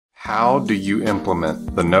How do you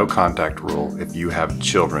implement the no contact rule if you have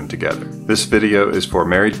children together? This video is for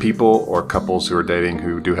married people or couples who are dating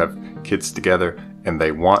who do have kids together and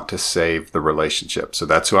they want to save the relationship. So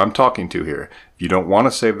that's who I'm talking to here. If you don't want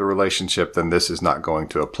to save the relationship, then this is not going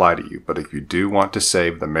to apply to you. But if you do want to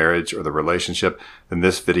save the marriage or the relationship, then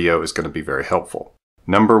this video is going to be very helpful.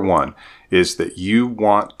 Number one is that you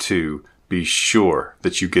want to be sure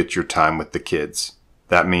that you get your time with the kids.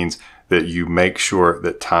 That means that you make sure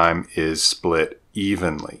that time is split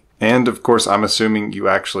evenly. And of course, I'm assuming you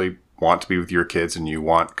actually want to be with your kids and you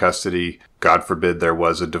want custody. God forbid there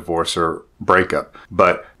was a divorce or breakup.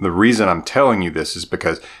 But the reason I'm telling you this is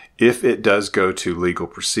because if it does go to legal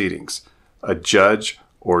proceedings, a judge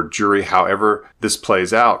or jury, however this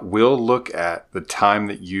plays out, will look at the time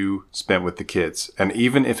that you spent with the kids. And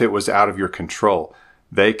even if it was out of your control,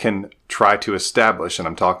 they can try to establish, and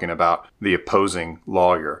I'm talking about the opposing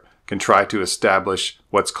lawyer, can try to establish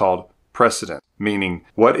what's called precedent, meaning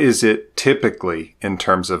what is it typically in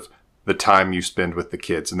terms of the time you spend with the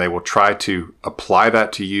kids. And they will try to apply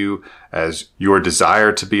that to you as your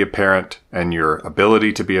desire to be a parent and your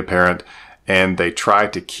ability to be a parent. And they try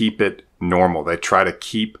to keep it normal. They try to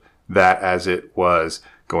keep that as it was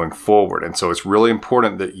going forward. And so it's really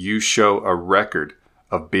important that you show a record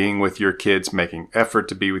of being with your kids, making effort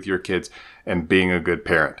to be with your kids, and being a good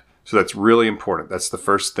parent. So that's really important. That's the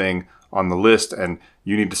first thing on the list. And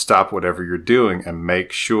you need to stop whatever you're doing and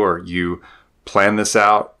make sure you plan this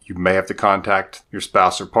out. You may have to contact your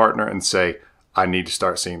spouse or partner and say, I need to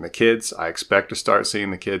start seeing the kids. I expect to start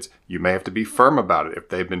seeing the kids. You may have to be firm about it if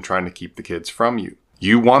they've been trying to keep the kids from you.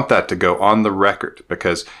 You want that to go on the record,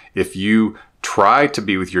 because if you try to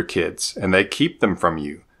be with your kids and they keep them from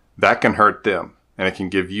you, that can hurt them and it can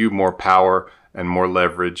give you more power and more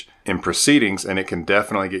leverage in proceedings, and it can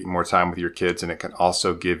definitely get you more time with your kids, and it can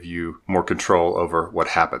also give you more control over what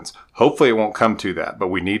happens. Hopefully it won't come to that, but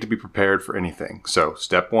we need to be prepared for anything. So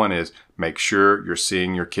step one is make sure you're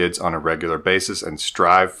seeing your kids on a regular basis and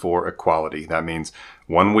strive for equality. That means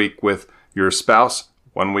 1 week with your spouse,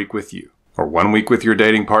 1 week with you, or 1 week with your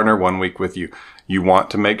dating partner, 1 week with you. You want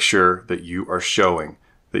to make sure that you are showing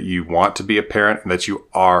that you want to be a parent and that you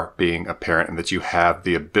are being a parent and that you have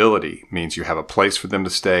the ability, means you have a place for them to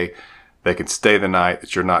stay. They can stay the night,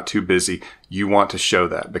 that you're not too busy. You want to show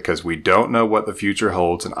that because we don't know what the future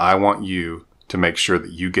holds, and I want you to make sure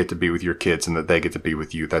that you get to be with your kids and that they get to be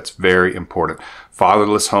with you. That's very important.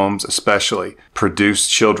 Fatherless homes especially produce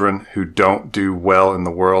children who don't do well in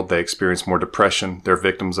the world. They experience more depression. They're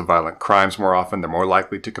victims of violent crimes more often. They're more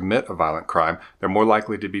likely to commit a violent crime. They're more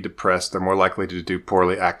likely to be depressed. They're more likely to do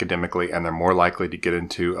poorly academically, and they're more likely to get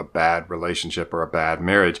into a bad relationship or a bad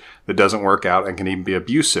marriage that doesn't work out and can even be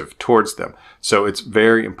abusive towards them. So it's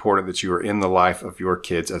very important that you are in the life of your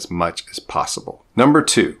kids as much as possible. Number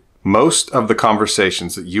two, most of the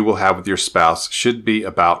conversations that you will have with your spouse should be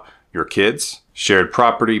about your kids, shared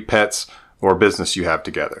property, pets, or business you have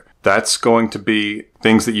together. That's going to be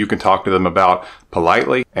things that you can talk to them about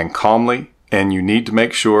politely and calmly, and you need to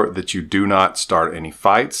make sure that you do not start any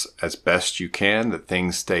fights as best you can, that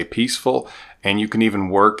things stay peaceful, and you can even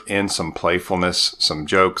work in some playfulness, some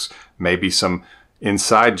jokes, maybe some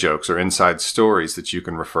inside jokes or inside stories that you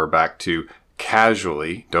can refer back to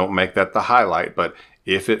casually. Don't make that the highlight, but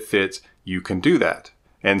if it fits, you can do that.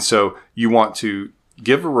 And so you want to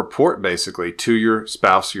give a report basically to your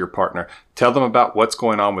spouse or your partner. Tell them about what's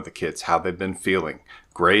going on with the kids, how they've been feeling,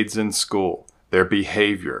 grades in school, their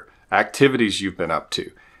behavior, activities you've been up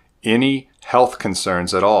to, any health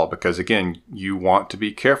concerns at all. Because again, you want to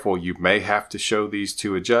be careful. You may have to show these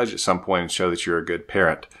to a judge at some point and show that you're a good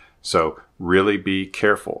parent. So really be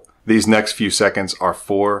careful. These next few seconds are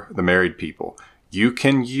for the married people. You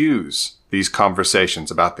can use these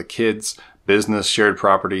conversations about the kids, business, shared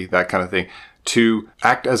property, that kind of thing, to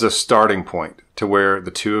act as a starting point to where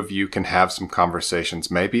the two of you can have some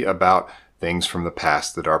conversations, maybe about things from the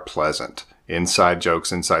past that are pleasant, inside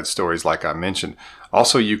jokes, inside stories like I mentioned.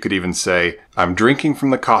 Also, you could even say, I'm drinking from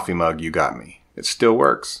the coffee mug you got me. It still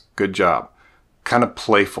works. Good job. Kind of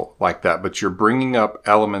playful like that, but you're bringing up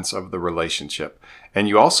elements of the relationship. And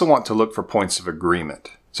you also want to look for points of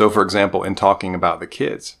agreement. So for example, in talking about the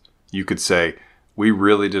kids, you could say, we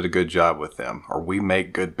really did a good job with them, or we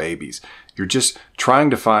make good babies. You're just trying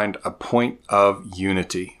to find a point of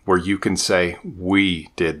unity where you can say, we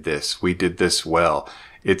did this well.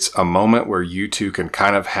 It's a moment where you two can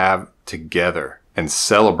kind of have together and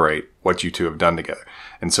celebrate what you two have done together.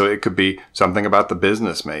 And so it could be something about the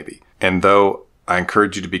business maybe. And though I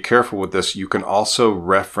encourage you to be careful with this, you can also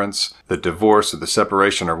reference the divorce or the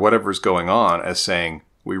separation or whatever's going on as saying,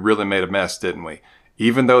 we really made a mess, didn't we?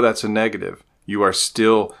 Even though that's a negative, You are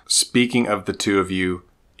still speaking of the two of you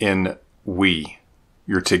in we.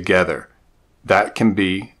 You're together. That can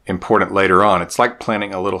be important later on. It's like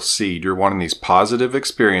planting a little seed. You're wanting these positive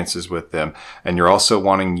experiences with them, and you're also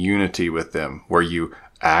wanting unity with them, where you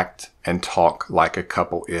act and talk like a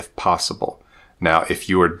couple if possible. Now, if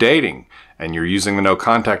you are dating and you're using the no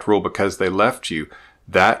contact rule because they left you,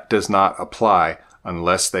 that does not apply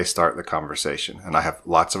unless they start the conversation. And I have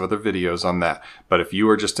lots of other videos on that. But if you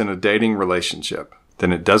are just in a dating relationship,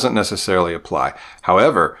 then it doesn't necessarily apply.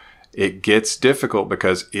 However, it gets difficult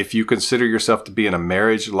because if you consider yourself to be in a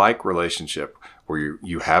marriage-like relationship where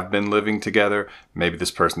you have been living together, maybe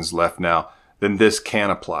this person's left now, then this can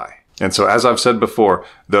apply. And so as I've said before,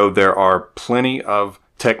 though there are plenty of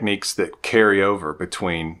techniques that carry over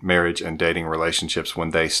between marriage and dating relationships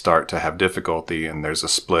when they start to have difficulty and there's a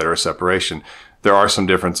split or a separation, there are some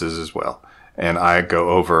differences as well. And I go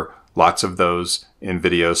over lots of those in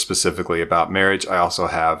videos specifically about marriage. I also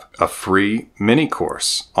have a free mini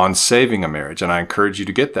course on saving a marriage, and I encourage you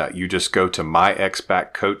to get that. You just go to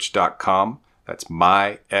myexbackcoach.com. That's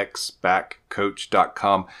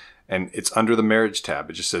myexbackcoach.com, and it's under the marriage tab.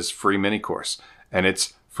 It just says free mini course, and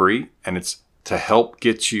it's free, and it's to help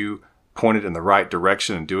get you pointed in the right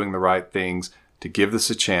direction and doing the right things to give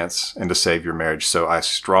this a chance and to save your marriage. So I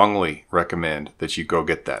strongly recommend that you go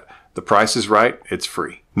get that. The price is right. It's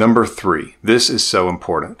free. Number 3, this is so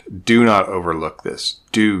important. Do not overlook this.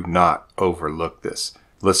 Do not overlook this.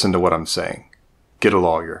 Listen to what I'm saying. Get a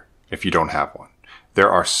lawyer if you don't have one. There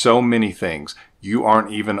are so many things you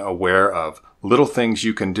aren't even aware of, little things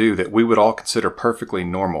you can do that we would all consider perfectly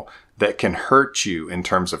normal that can hurt you in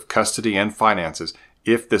terms of custody and finances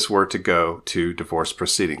if this were to go to divorce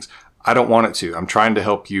proceedings. I don't want it to. I'm trying to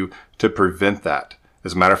help you to prevent that.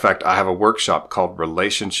 As a matter of fact, I have a workshop called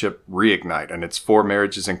Relationship Reignite, and it's for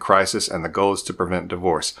marriages in crisis, and the goal is to prevent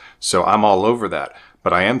divorce. So I'm all over that.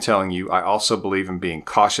 But I am telling you, I also believe in being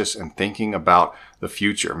cautious and thinking about the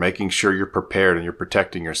future, making sure you're prepared and you're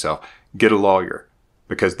protecting yourself. Get a lawyer,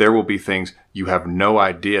 because there will be things you have no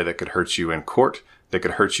idea that could hurt you in court, that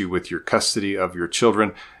could hurt you with your custody of your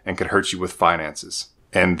children, and could hurt you with finances.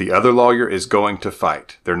 And the other lawyer is going to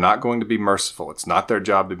fight. They're not going to be merciful. It's not their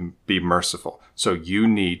job to be merciful. So you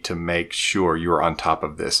need to make sure you are on top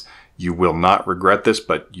of this. You will not regret this,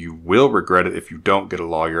 but you will regret it if you don't get a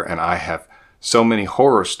lawyer. And I have so many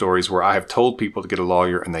horror stories where I have told people to get a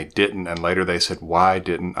lawyer and they didn't. And later they said, why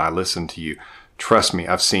didn't I listen to you? Trust me,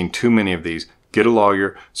 I've seen too many of these. Get a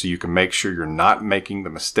lawyer so you can make sure you're not making the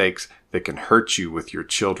mistakes that can hurt you with your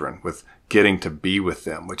children, with getting to be with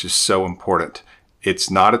them, which is so important.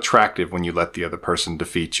 It's not attractive when you let the other person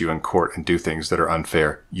defeat you in court and do things that are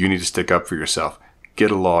unfair. You need to stick up for yourself.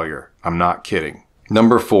 Get a lawyer. I'm not kidding.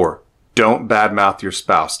 Number 4, don't badmouth your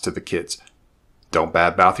spouse to the kids. Don't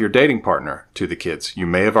badmouth your dating partner to the kids. You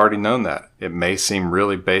may have already known that. It may seem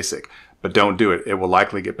really basic, but don't do it. It will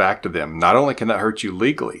likely get back to them. Not only can that hurt you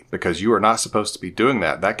legally, because you are not supposed to be doing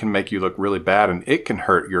that, that can make you look really bad, and it can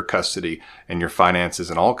hurt your custody and your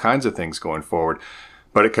finances and all kinds of things going forward.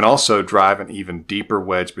 But it can also drive an even deeper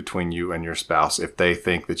wedge between you and your spouse if they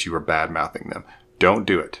think that you are bad-mouthing them. Don't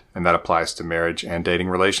do it. And that applies to marriage and dating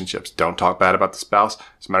relationships. Don't talk bad about the spouse.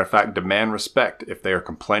 As a matter of fact, demand respect. If they are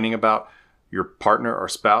complaining about your partner or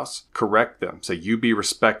spouse, correct them. Say, you be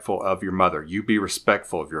respectful of your mother. You be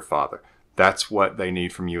respectful of your father. That's what they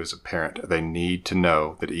need from you as a parent. They need to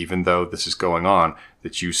know that even though this is going on,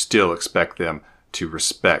 that you still expect them to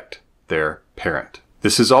respect their parent.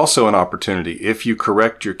 This is also an opportunity, if you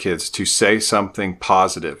correct your kids, to say something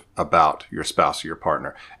positive about your spouse or your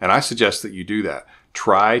partner. And I suggest that you do that.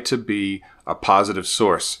 Try to be a positive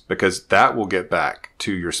source, because that will get back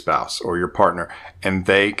to your spouse or your partner, and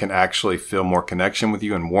they can actually feel more connection with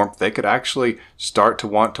you and warmth. They could actually start to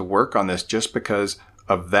want to work on this just because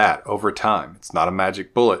of that over time. It's not a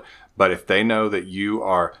magic bullet. But if they know that you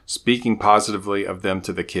are speaking positively of them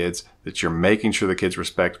to the kids, that you're making sure the kids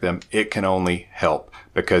respect them, it can only help.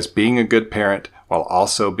 Because being a good parent while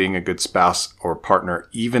also being a good spouse or partner,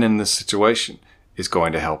 even in this situation, is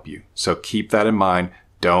going to help you. So keep that in mind.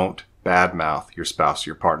 Don't badmouth your spouse or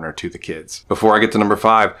your partner to the kids. Before I get to number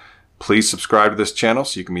 5, please subscribe to this channel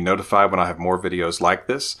so you can be notified when I have more videos like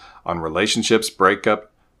this on relationships, breakup,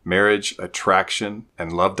 marriage, attraction,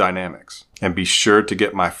 and love dynamics. And be sure to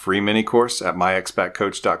get my free mini course at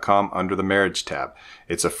myexbackcoach.com under the marriage tab.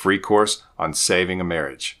 It's a free course on saving a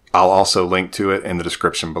marriage. I'll also link to it in the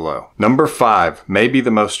description below. Number 5 may be the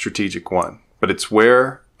most strategic one, but it's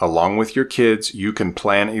where, along with your kids, you can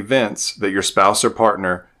plan events that your spouse or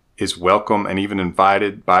partner is welcome and even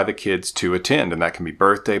invited by the kids to attend. And that can be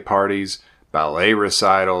birthday parties, ballet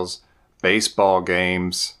recitals, baseball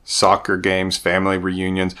games, soccer games, family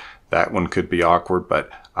reunions. That one could be awkward, but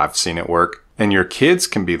I've seen it work. And your kids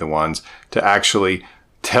can be the ones to actually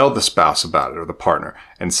tell the spouse about it or the partner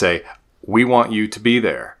and say, we want you to be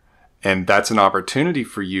there. And that's an opportunity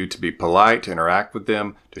for you to be polite, to interact with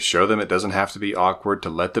them, to show them it doesn't have to be awkward, to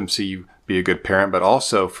let them see you be a good parent, but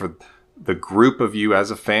also for the group of you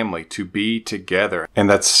as a family to be together. And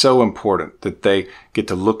that's so important that they get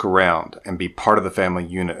to look around and be part of the family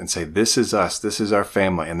unit and say, this is us, this is our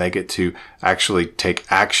family. And they get to actually take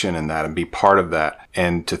action in that and be part of that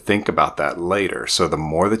and to think about that later. So the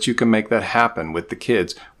more that you can make that happen with the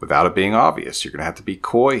kids without it being obvious, you're going to have to be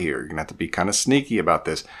coy here. You're going to have to be kind of sneaky about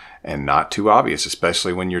this and not too obvious,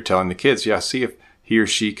 especially when you're telling the kids, yeah, see if he or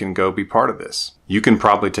she can go be part of this. You can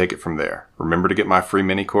probably take it from there. Remember to get my free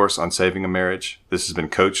mini course on saving a marriage. This has been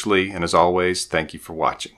Coach Lee, and as always, thank you for watching.